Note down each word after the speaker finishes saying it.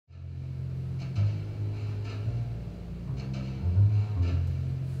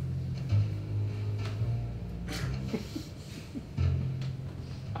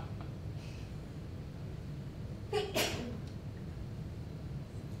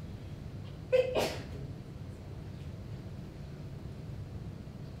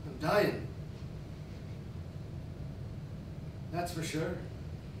Dying. That's for sure.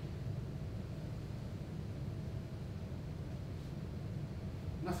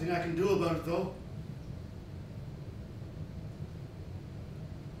 Nothing I can do about it, though.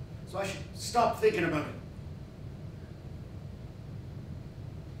 So I should stop thinking about it.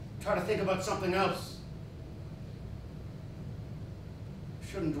 Try to think about something else.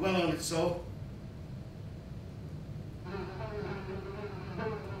 Shouldn't dwell on it so.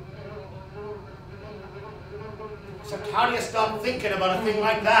 Except how do you stop thinking about a thing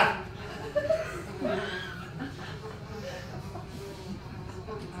like that?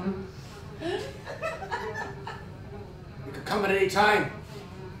 You could come at any time.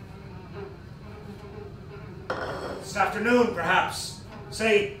 This afternoon, perhaps.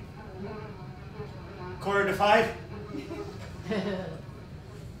 Say, 4:45.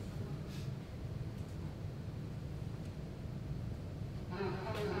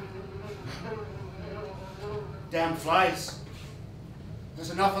 Damn flies.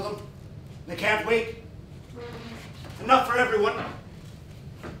 There's enough of them. They can't wait. Enough for everyone.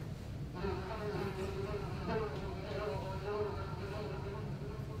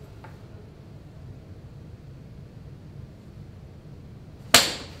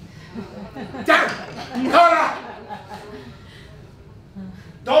 Damn! Cora!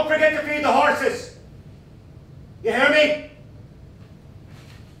 Don't forget to feed the horses. You hear me?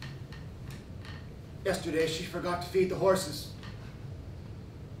 Yesterday, she forgot to feed the horses.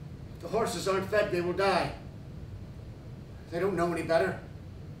 If the horses aren't fed, they will die. They don't know any better.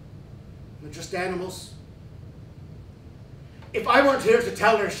 They're just animals. If I weren't here to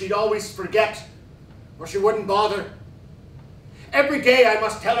tell her, she'd always forget, or she wouldn't bother. Every day I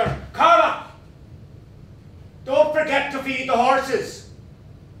must tell her, Carla, don't forget to feed the horses.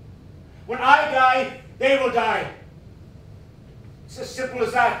 When I die, they will die. It's as simple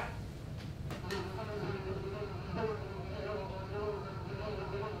as that.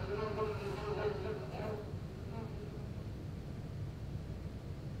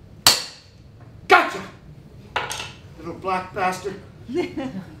 Gotcha! Little black bastard.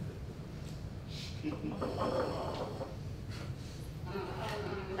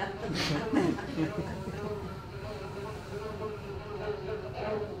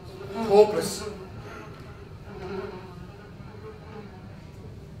 Hopeless.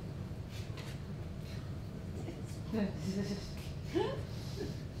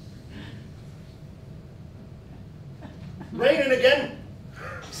 Raining again.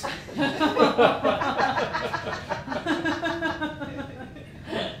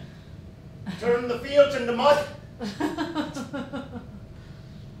 Turn the fields into mud.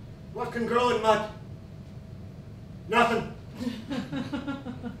 What can grow in mud? Nothing.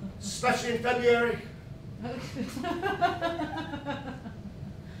 Especially in February.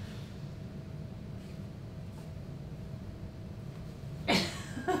 I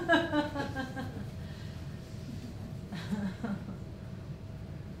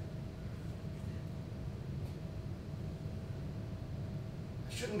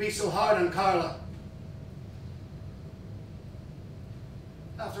shouldn't be so hard on Carla.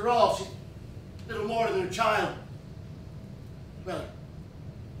 After all, she's little more than a child. Well,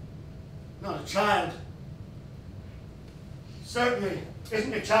 not a child. Certainly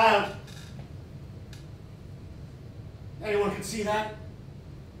isn't a child. Anyone can see that.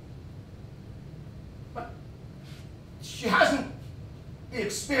 But she hasn't the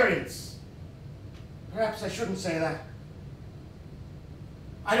experience. Perhaps I shouldn't say that.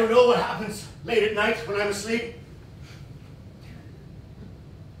 I don't know what happens late at night when I'm asleep.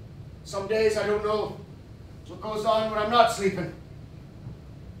 Some days I don't know what goes on when I'm not sleeping,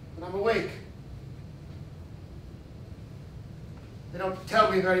 when I'm awake. They don't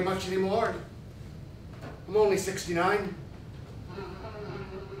tell me very much anymore. I'm only 69.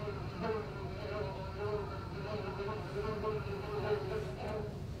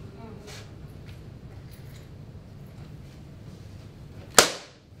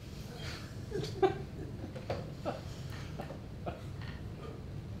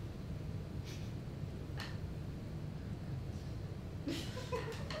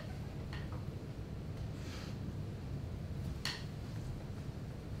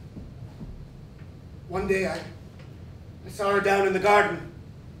 One day I saw her down in the garden.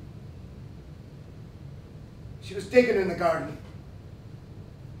 She was digging in the garden,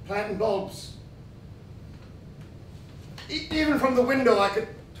 planting bulbs. Even from the window I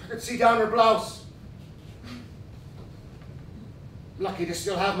could see down her blouse. Lucky to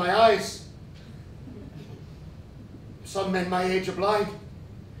still have my eyes. Some men my age are blind.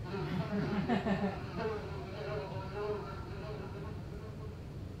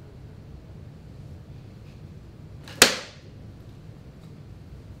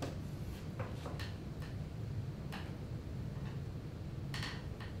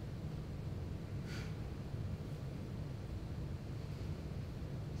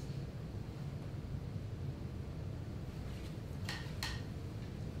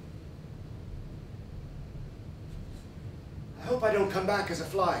 hope I don't come back as a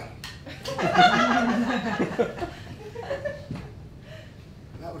fly.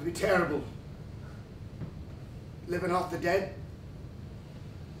 That would be terrible. Living off the dead.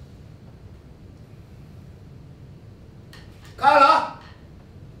 Carla!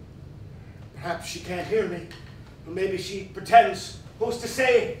 Perhaps she can't hear me. Or maybe she pretends. Who's to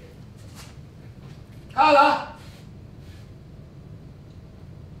say? Carla!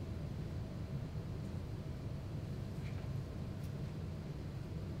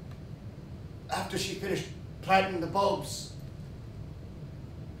 After she finished planting the bulbs,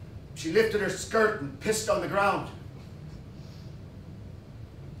 she lifted her skirt and pissed on the ground.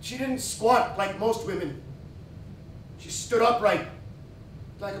 She didn't squat like most women. She stood upright,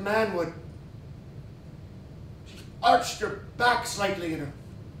 like a man would. She arched her back slightly and her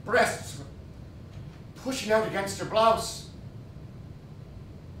breasts were pushing out against her blouse.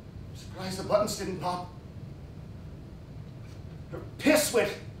 I'm surprised the buttons didn't pop. Her piss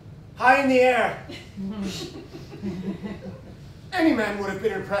went high in the air. Any man would have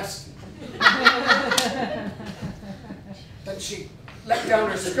been impressed. Then she let down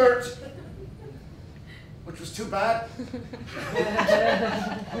her skirt, which was too bad.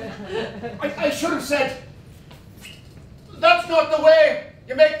 I should have said, that's not the way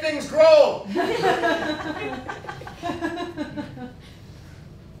you make things grow.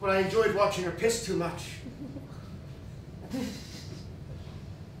 But I enjoyed watching her piss too much.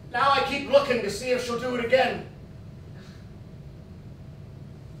 Now I keep looking to see if she'll do it again.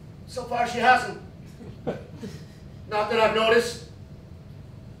 So far she hasn't. Not that I've noticed.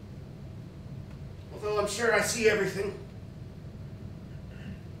 Although I'm sure I see everything.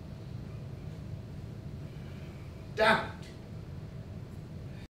 Damn it.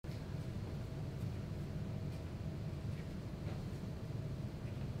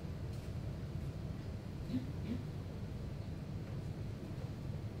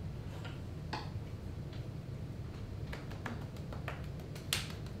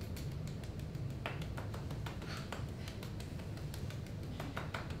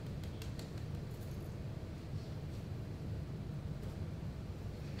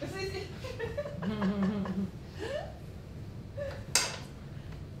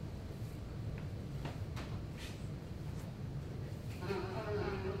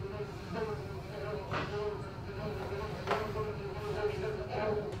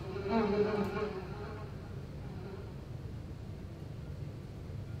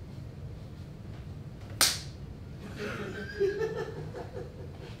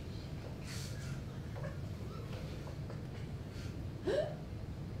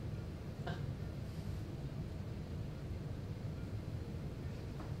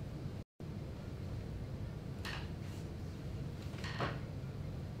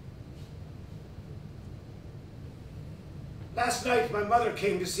 Last night, my mother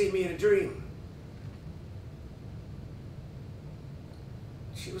came to see me in a dream.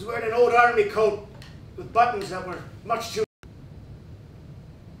 She was wearing an old army coat with buttons that were much too...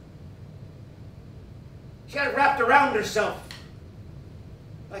 She had it wrapped around herself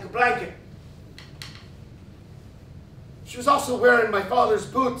like a blanket. She was also wearing my father's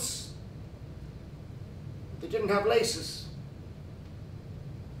boots. They didn't have laces.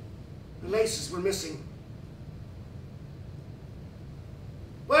 The laces were missing.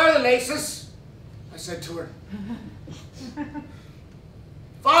 Where are the laces? I said to her.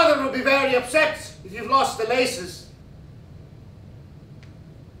 Father will be very upset if you've lost the laces.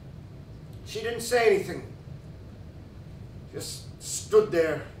 She didn't say anything. Just stood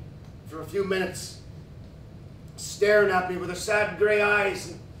there for a few minutes, staring at me with her sad grey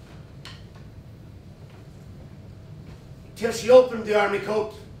eyes, until she opened the army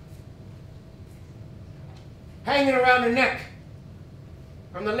coat, hanging around her neck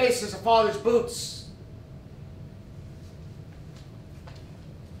from the laces of Father's boots.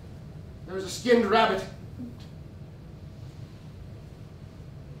 There was a skinned rabbit.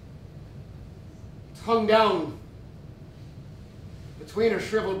 It hung down between her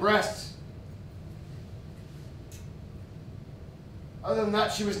shriveled breasts. Other than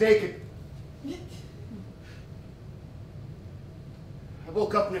that, she was naked. I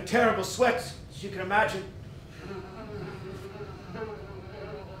woke up in a terrible sweat, as you can imagine.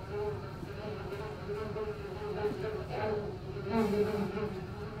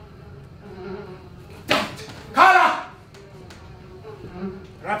 Carla!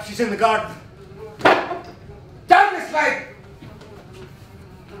 Perhaps she's in the garden. Down this leg!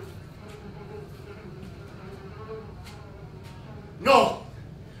 No,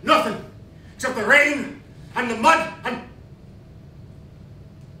 nothing except the rain and the mud and...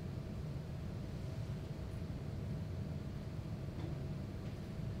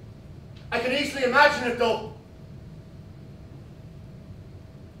 I can easily imagine it, though.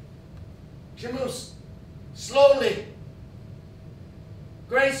 She moves slowly,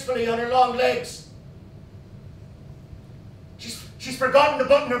 gracefully on her long legs. She's forgotten to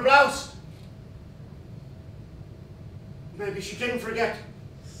button her blouse. Maybe she didn't forget.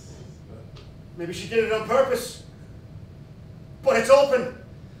 Maybe she did it on purpose. But it's open,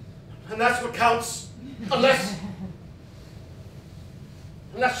 and that's what counts. Unless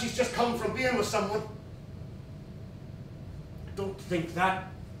she's just come from being with someone. Don't think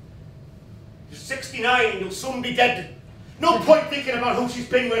that. You're 69 and you'll soon be dead. No point thinking about who she's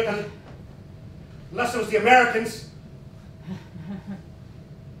been with, unless it was the Americans.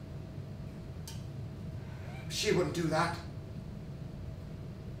 She wouldn't do that.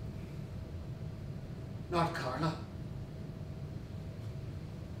 Not Carla.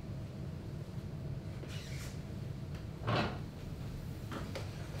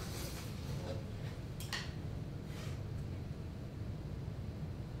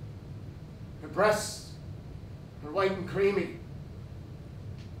 Her breasts are white and creamy.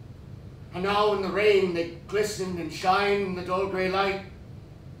 And now in the rain they glisten and shine in the dull grey light.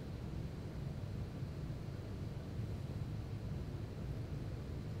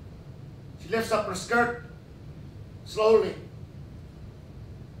 She lifts up her skirt slowly.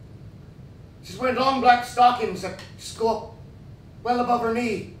 She's wearing long black stockings that just go up well above her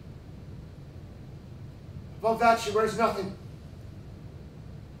knee. Above that she wears nothing.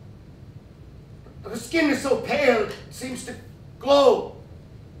 Her skin is so pale, it seems to glow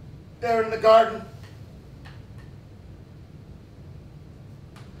there in the garden.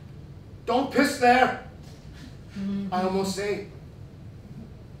 Don't piss there, I almost say.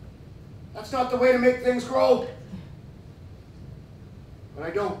 That's not the way to make things grow. But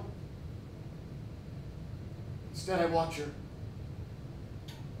I don't. Instead, I watch her.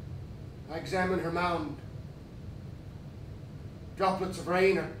 I examine her mound. Droplets of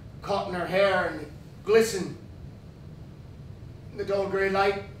rain are caught in her hair and they glisten in the dull grey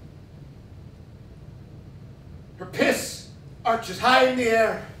light. Her piss arches high in the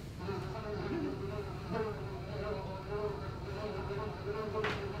air.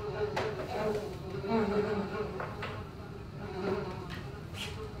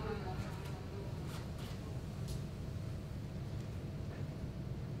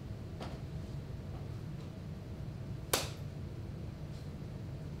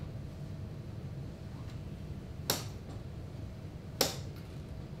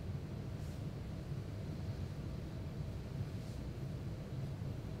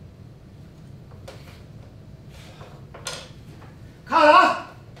 Carla!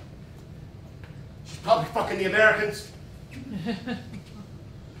 She's probably fucking the Americans.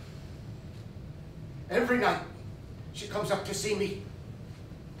 Every night, she comes up to see me.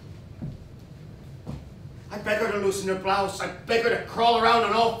 I beg her to loosen her blouse. I beg her to crawl around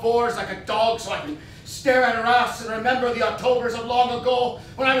on all fours like a dog so I can stare at her ass and remember the Octobers of long ago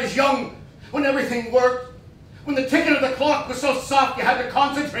when I was young, when everything worked, when the ticking of the clock was so soft you had to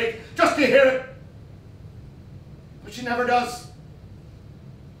concentrate just to hear it. But she never does.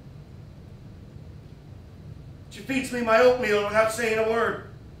 She feeds me my oatmeal without saying a word.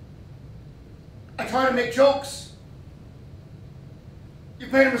 I try to make jokes.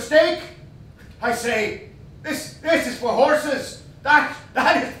 You've made a mistake. I say, this is for horses. That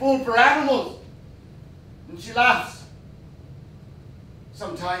is food for animals. And she laughs.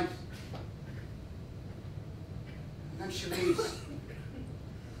 Sometimes. And then she leaves.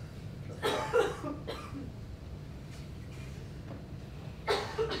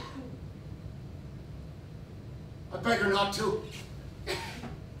 I beg her not to.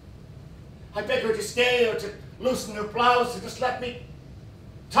 I beg her to stay or to loosen her blouse or just let me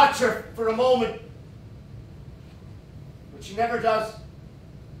touch her for a moment. But she never does.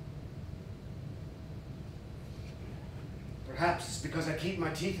 Perhaps it's because I keep my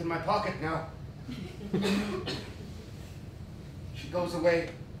teeth in my pocket now. She goes away.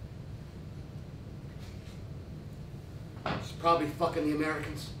 She's probably fucking the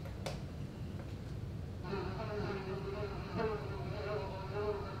Americans.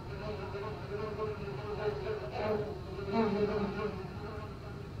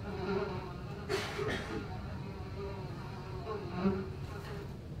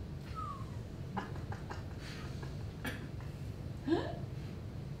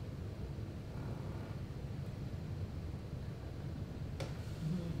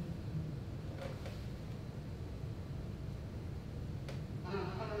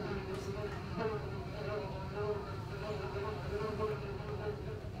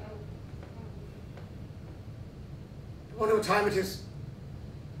 I wonder what time it is.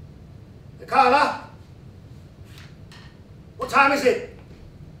 Carla? What time is it?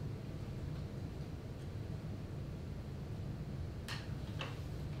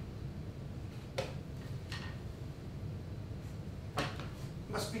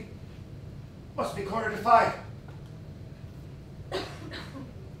 Must be 4:45.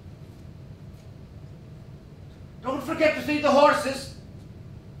 Don't forget to feed the horses.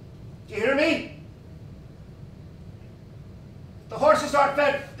 Do you hear me? If the horses aren't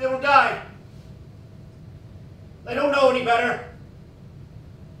fed, they will die. They don't know any better.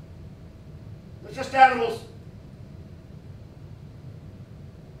 They're just animals.